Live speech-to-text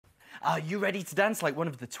Are you ready to dance like one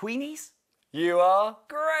of the Tweenies? You are?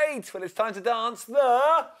 Great! Well, it's time to dance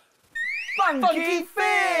the... Funky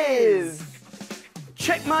Fizz!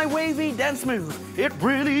 Check my wavy dance move. It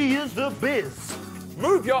really is the biz.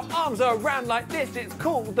 Move your arms around like this. It's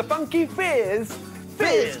called the Funky Fizz.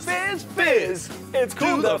 Fizz, fizz, fizz. It's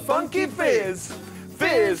called the Funky Fizz.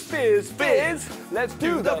 Fizz, fizz, fizz. Let's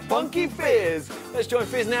do the Funky Fizz. Let's join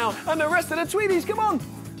Fizz now and the rest of the Tweenies. Come on.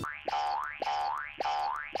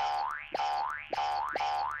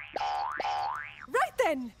 Right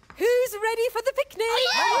then, who's ready for the picnic?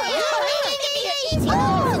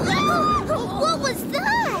 What was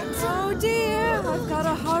that? Oh dear, I've got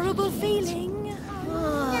a horrible feeling.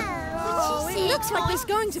 Oh, it looks like there's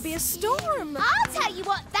going to be a storm. I'll tell you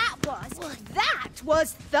what that was. That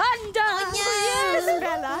was thunder. Yes,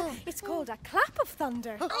 Bella. It's called a clap of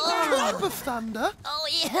thunder. A clap of thunder? Oh,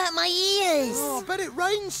 it hurt my ears. Oh, I bet it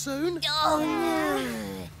rains soon. Oh, no.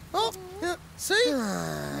 Oh, yeah, see?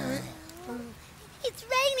 It's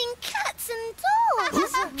raining cats and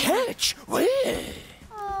dogs. Catch? Where?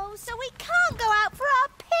 Oh, so we can't go out for our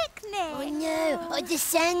picnic. Oh, no. Oh, the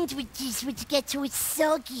sandwiches would get all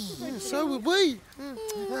soggy. So would we.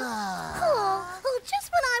 Oh,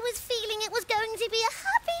 just when I was feeling it was going to be a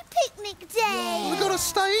happy picnic day. We got to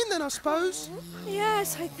stay in then, I suppose.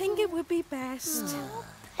 Yes, I think it would be best.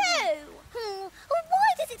 Pooh.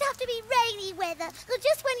 Why does it have to be rainy weather?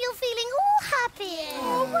 Just when you're feeling all happy?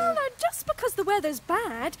 Oh, well, now, just because the weather's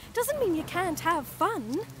bad doesn't mean you can't have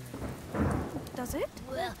fun. Does it?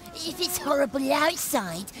 Well, if it's horrible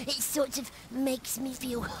outside, it sort of makes me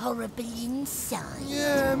feel horrible inside.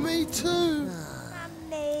 Yeah, me too.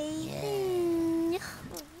 Mummy.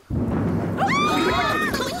 Oh,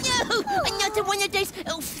 no! Another one of those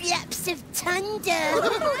flaps of thunder.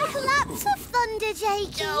 Claps of thunder,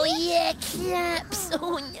 Jakey. Oh, yeah, claps.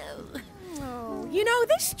 Oh, no. Oh, you know,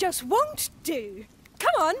 this just won't do.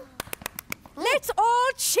 Come on. Let's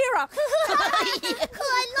all cheer up.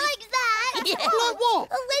 I like that. Like what?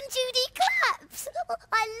 When Judy claps.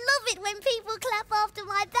 I love it when people clap after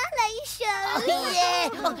my ballet show. Oh,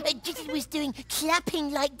 yeah. Judy was doing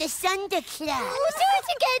clapping like the thunderclap. Oh, do it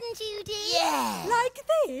again, Judy. Yeah. Like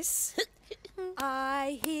this.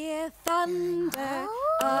 I hear thunder.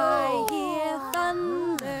 I hear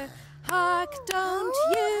thunder. Hark, don't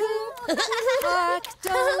you? Hark,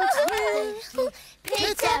 don't you?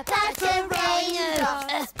 Pitter-patter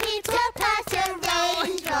raindrops, pitter-patter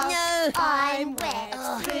raindrops. No, I'm wet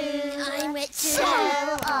through. I'm wet too. So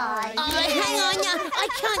are you. Hang on, no, I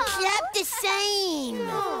can't clap the same.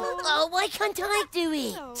 Oh, why can't I do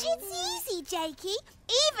it? It's easy, Jakey.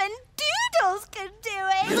 Even Doodles can do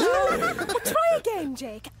it. Well, try again,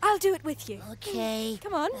 Jake. I'll do it with you. Okay.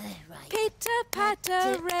 Come on. Right.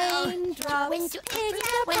 Pitter-patter raindrops.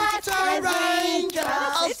 Pitter-patter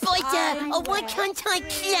raindrops. Oh, boy, oh, why can't I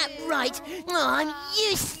clap right? Oh, I'm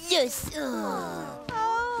useless.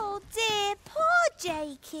 Oh, dear, poor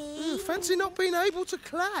Jakey. Fancy not being able to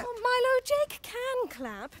clap. Oh, Milo, Jake can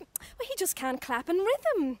clap. Well, he just can't clap in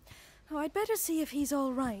rhythm. Oh, I'd better see if he's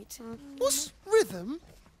all right. What's rhythm?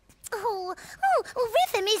 Rhythm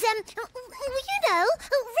is, rhythm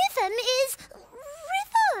is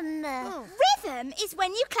rhythm. Oh. Rhythm is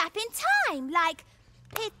when you clap in time, like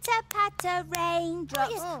pitter-patter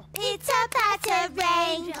raindrops, pitter-patter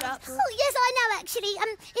raindrops. Oh, yes, I know, actually.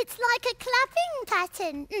 It's like a clapping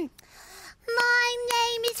pattern. My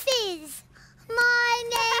name is Fizz. My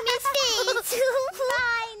name is Fizz.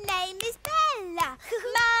 My name is Bella.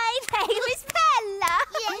 My name is Bella.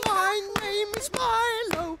 Yeah. My name is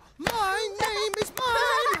Milo. My name is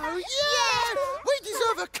Milo. Yeah! We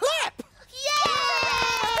deserve a clap.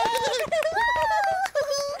 Yeah!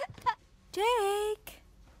 Jake?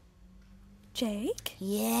 Jake?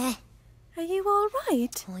 Yeah? Are you all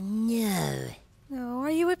right? Oh, no. Oh,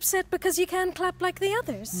 are you upset because you can't clap like the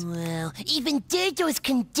others? Well, even Doodles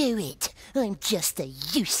can do it. I'm just a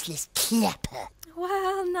useless clapper.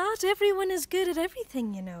 Well, not everyone is good at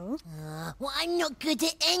everything, you know. Well, I'm not good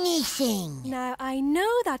at anything. Now, I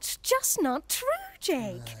know that's just not true,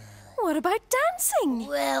 Jake. What about dancing?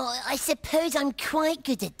 Well, I suppose I'm quite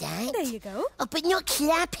good at that. There you go. Oh, but not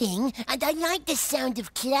clapping, and I like the sound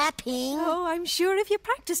of clapping. Oh, I'm sure if you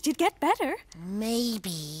practiced, you'd get better.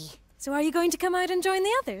 Maybe. So are you going to come out and join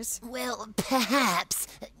the others? Well, perhaps.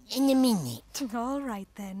 In a minute. All right,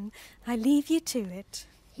 then. I leave you to it.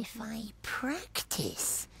 If I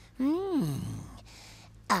practice.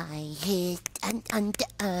 I hit and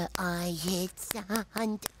I hit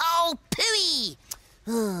and oh, pooey!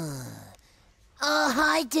 Oh,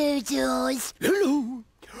 hi, Doodles. Hello.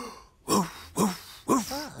 Woof, woof,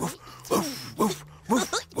 woof, woof, woof, woof,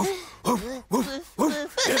 woof, woof, woof,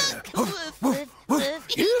 woof.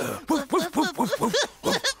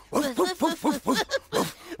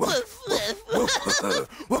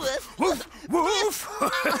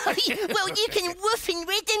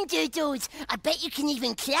 Mumbles. I bet you can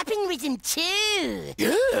even clap in rhythm too.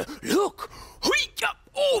 Yeah, look.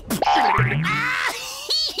 Oh, Ah!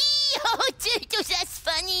 Oh, Doodles, that's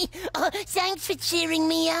funny. Oh, thanks for cheering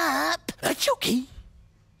me up. that's okay.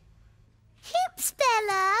 Hips,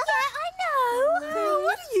 Bella. Yeah, I know.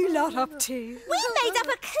 What are you lot up to? We made up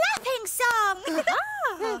a clapping song.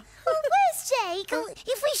 Where's Jake?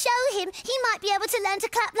 If we show him, he might be able to learn to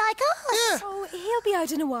clap like us. Oh, he'll be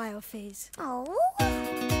out in a while, Fizz. Oh.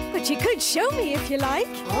 But you could show me if you like.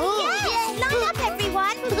 Yes, line up,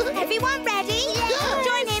 everyone. Everyone ready? Yeah.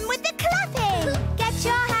 Join in with the clapping. Get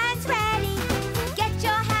your hands ready. Get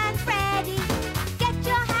your hands ready. Get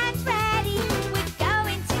your hands ready. We're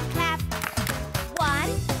going to clap. 1,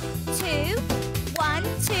 2, 1,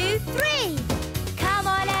 2, 3. Come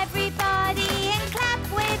on, everybody, and clap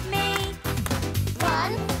with me.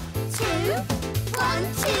 1, 2, 1,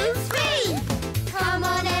 2, 3. Come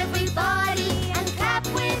on, everybody, and clap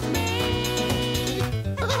with me.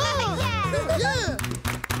 Yeah.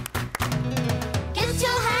 Get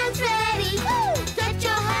your hands ready. Get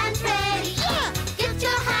your hands ready. Get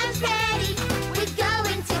your hands ready. We're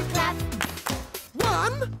going to clap.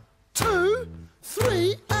 1, 2,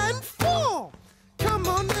 3, and 4. Come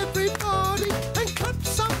on, everybody, and clap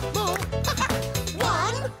some more.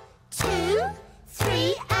 1, 2,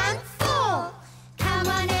 3, and 4. Come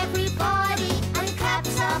on, everybody, and clap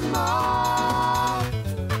some more.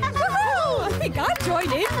 Oh, I think I'll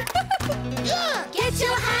join in. Yeah. Get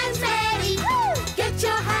your hands ready. Get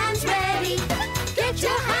your hands ready. Get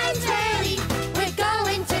your hands ready. We're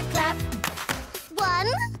going to clap. 1,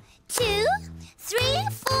 2, 3,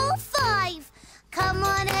 4, 5. Come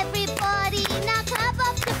on, everybody. Now clap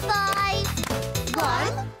up to 5.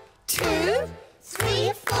 1, 2,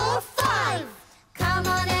 3, 4, 5. Come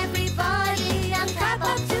on, everybody, and clap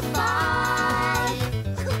up to 5.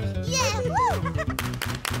 Yeah, woo!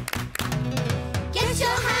 Get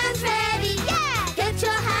your hands ready. Yeah. Get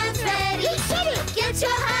your hands ready. You said it. Get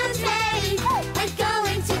your hands ready. We're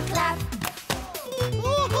going to clap.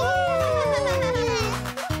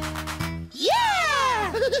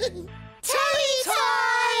 Yeah! Telly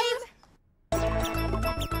time!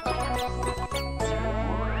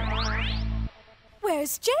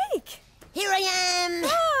 Where's Jake? Here I am.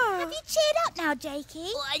 Have you cheered up now,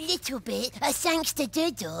 Jakey? Oh, a little bit, thanks to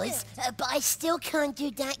Doodles, but I still can't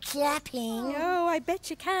do that clapping. Oh, I bet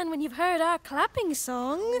you can when you've heard our clapping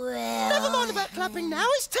song. Well... Never mind about clapping now.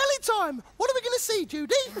 It's telly time. What are we going to see,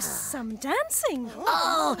 Judy? Some dancing.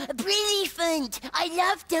 Oh, brilliant! I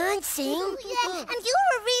love dancing. Yeah, and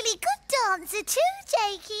you're a really good dancer too,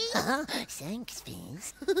 Jakey. Thanks,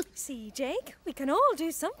 Fizz. See, Jake, we can all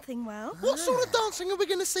do something well. What sort of dancing are we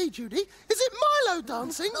going to see, Judy? Is it Milo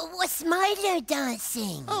dancing? What's Milo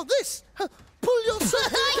dancing? Oh, this. Pull yourself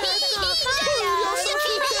together. Pull yourself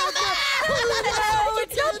together. Pull yourself Oh,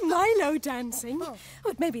 it's not together. Milo dancing.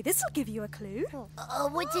 But maybe this'll give you a clue.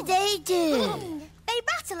 What do they do? They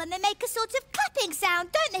rattle and they make a sort of clapping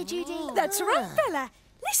sound, don't they, Judy? That's right, Bella.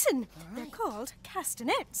 Listen, they're called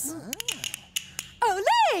castanets.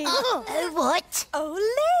 Ole! What?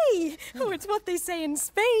 Ole! Oh, it's what they say in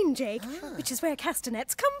Spain, Jake, which is where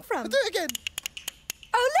castanets come from. Do it again.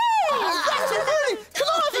 Ole! That's it, really. Can I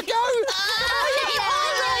have a go?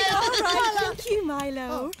 All right, thank you,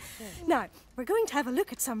 Milo. Now, we're going to have a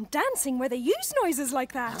look at some dancing where they use noises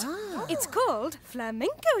like that. It's called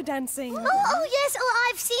flamenco dancing. Oh, yes. Oh,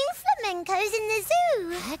 I've seen flamencos in the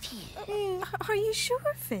zoo. Have you? Are you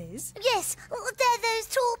sure, Fizz? Yes, they're those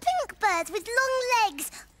tall pink birds with long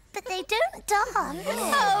legs, but they don't dance.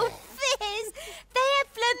 Oh, Fizz, they're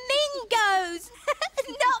flamingos,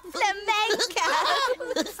 not flamenco.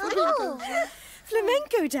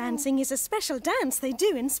 Flamenco dancing is a special dance they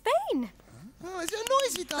do in Spain. Oh, is it a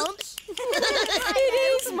noisy dance?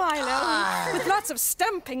 It is, Milo, with lots of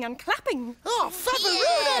stamping and clapping. Oh,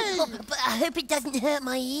 Fabaruni! Yeah, but I hope it doesn't hurt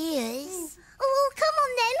my ears. Oh, come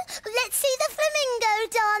on then. Let's see the flamingo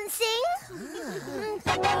dancing.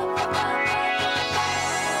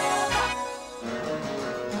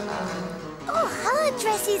 Oh, her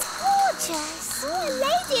dress is gorgeous. Oh, a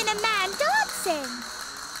lady and a man dancing.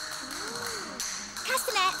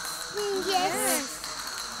 Castanets. Yes.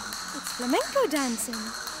 It's flamenco dancing.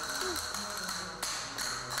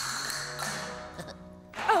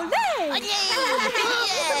 Ole! Yeah!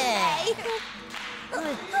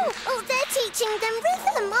 Oh, they're teaching them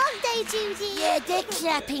rhythm, aren't they, Judy? Yeah, they're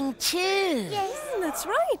clapping too. Yes. That's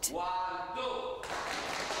right.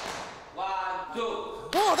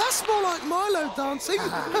 Oh, that's more like Milo dancing.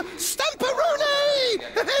 Stamperoni!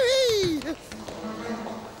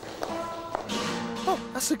 Oh,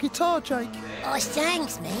 that's a guitar, Jake. Oh,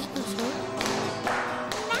 thanks, mate.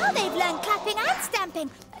 Now they've learned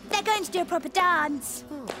they're going to do a proper dance.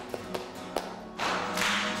 Oh,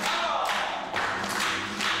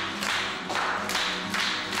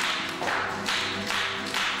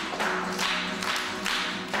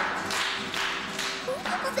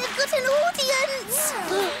 they've got an audience.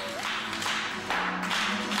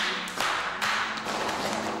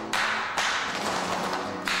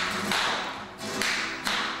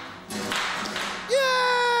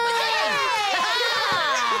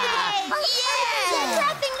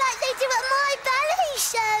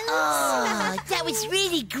 That was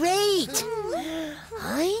really great.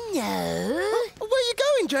 I know. Where are you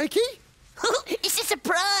going, Jakey? It's a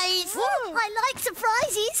surprise. I like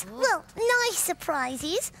surprises. Well, nice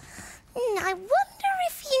surprises. I wonder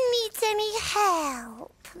if you need any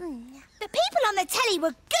help. The people on the telly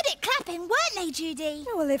were good at clapping, weren't they, Judy?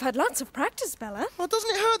 Oh, well, they've had lots of practice, Bella. Well, doesn't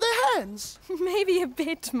it hurt their hands? Maybe a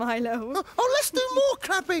bit, Milo. Oh, let's do more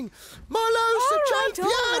clapping. Milo's the champion.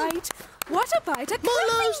 All right. What about a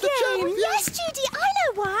Milo's the clapping game? champion. Yes, Judy, I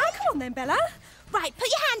know one. Come on then, Bella. Right, put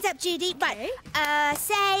your hands up, Judy. Right. A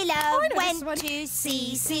sailor I know went this one. to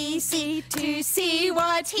sea, to see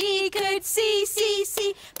what he could see.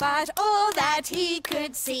 But all that he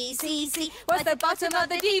could see, was the bottom of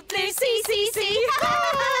the deep blue sea.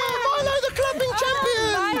 Milo, the clapping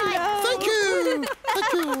champion. Milo. Thank you.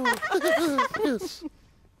 Yes.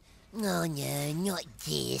 Oh, no, not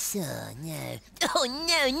this. Oh, no. Oh,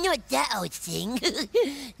 no, not that old thing.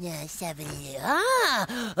 Now, let's have a look. Ah!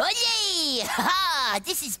 Ollie! Ha!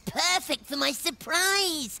 This is perfect for my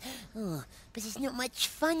surprise. Oh, but it's not much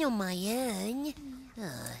fun on my own.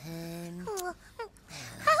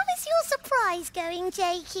 How is your surprise going,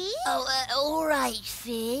 Jakey? Oh, all right,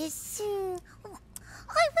 Fizz.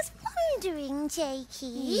 I was wondering,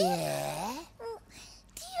 Jakey. Yeah?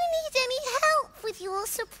 Do you need any help with your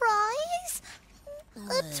surprise?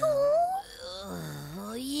 At all?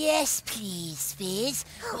 Oh, yes, please, Fizz.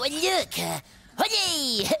 Oh, look,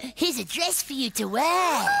 Ollie! Here's a dress for you to wear.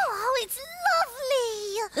 Oh, it's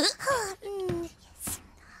lovely. Yes.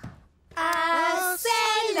 A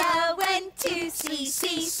sailor went to sea,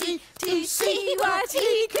 to see what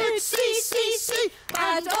he could see.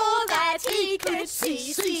 But all that he could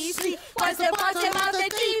see, was the bottom of the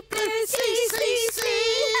deep blue sea.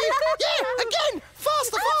 Yeah, again.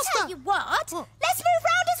 Faster, I'll faster. tell you what. Let's move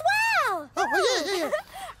round as well. Oh, yeah.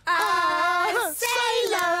 A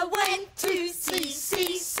sailor went to sea,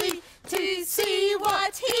 to see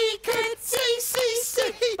what he could see.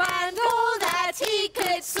 But all that he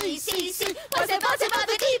could see, was the bottom of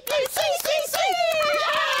the deep blue sea.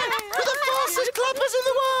 We're the fastest clappers in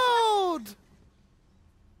the world.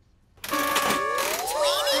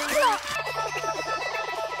 Tweenie clock.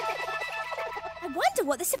 I wonder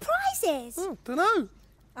what the surprise is. Dunno.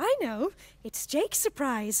 I know. It's Jake's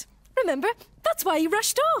surprise. Remember, that's why he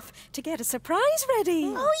rushed off, to get a surprise ready.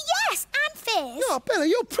 Oh, yes, and Fizz. Oh, Bella,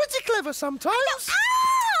 you're pretty clever sometimes.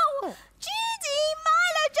 Ow! Judy,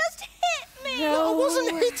 Milo just hit me. I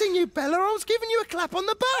wasn't hitting you, Bella. I was giving you a clap on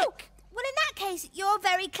the back. Well, in that case, you're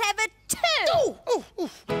very clever too. Oh.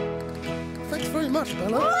 Thanks very much,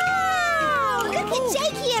 Bella. Wow! Look at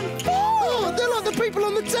Jakey and Fizz. Oh, they're like the people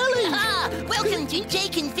on the telly. Ah, welcome to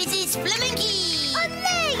Jake and Fizz's Flamenki.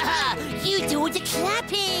 Ollie! Ah, you do all the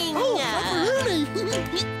clapping. Oh, really?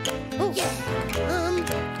 Oh,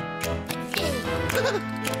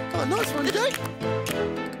 oh, nice one, Jake.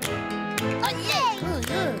 Ollie! Oh,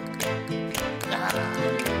 yeah.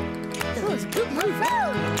 Oh, it's a good move.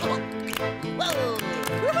 Whoa!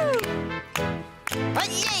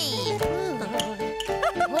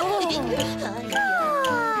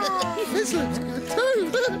 This looks good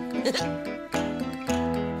too.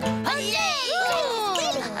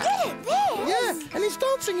 Yeah, and he's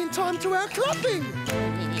dancing in time to our clapping.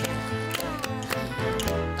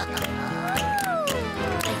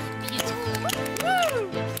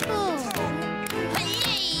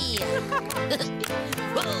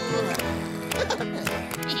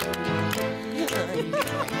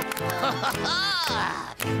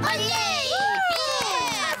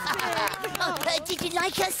 Did you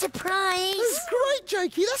like our surprise? It was great,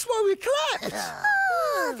 Jakey. That's why we clapped.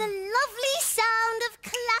 Oh, the lovely sound of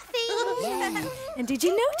clapping. And did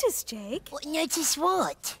you notice, Jake? What, notice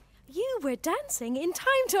what? You were dancing in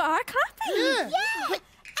time to our clapping. Yeah. Yeah,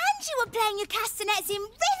 and you were playing your castanets in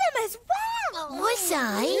rhythm as well. Was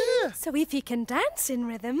I? Yeah. So if you can dance in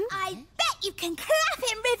rhythm... I bet you can clap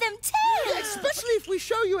in rhythm too. Yeah, especially if we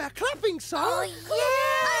show you our clapping song. Oh,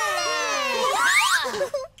 yeah!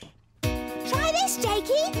 Try this,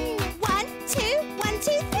 Jakey. 1, 2, 1, 2,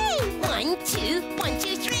 3. 1, 2, 1,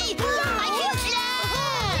 2, 3. I can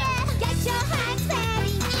clap! Get your hands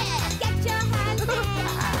ready. Yeah. Get your hands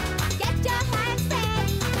ready.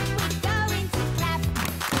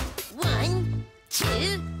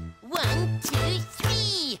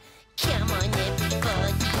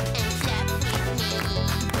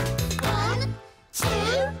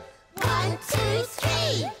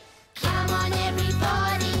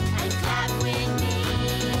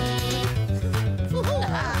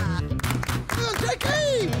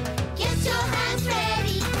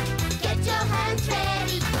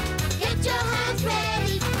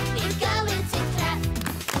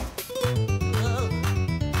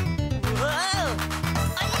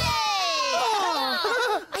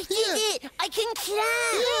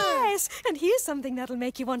 clap. Yes, and here's something that'll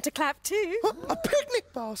make you want to clap too. A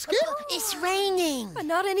picnic basket? It's raining. But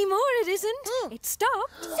not anymore, it isn't. It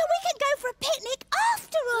stopped. So we can go for a picnic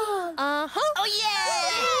after all. Uh-huh. Oh,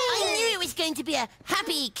 yeah! I knew it was going to be a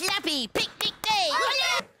happy, clappy picnic day.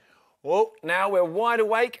 Well, now we're wide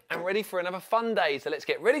awake and ready for another fun day. So let's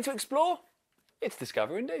get ready to explore. It's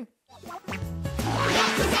Discover and Do.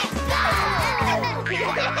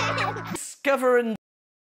 Discover and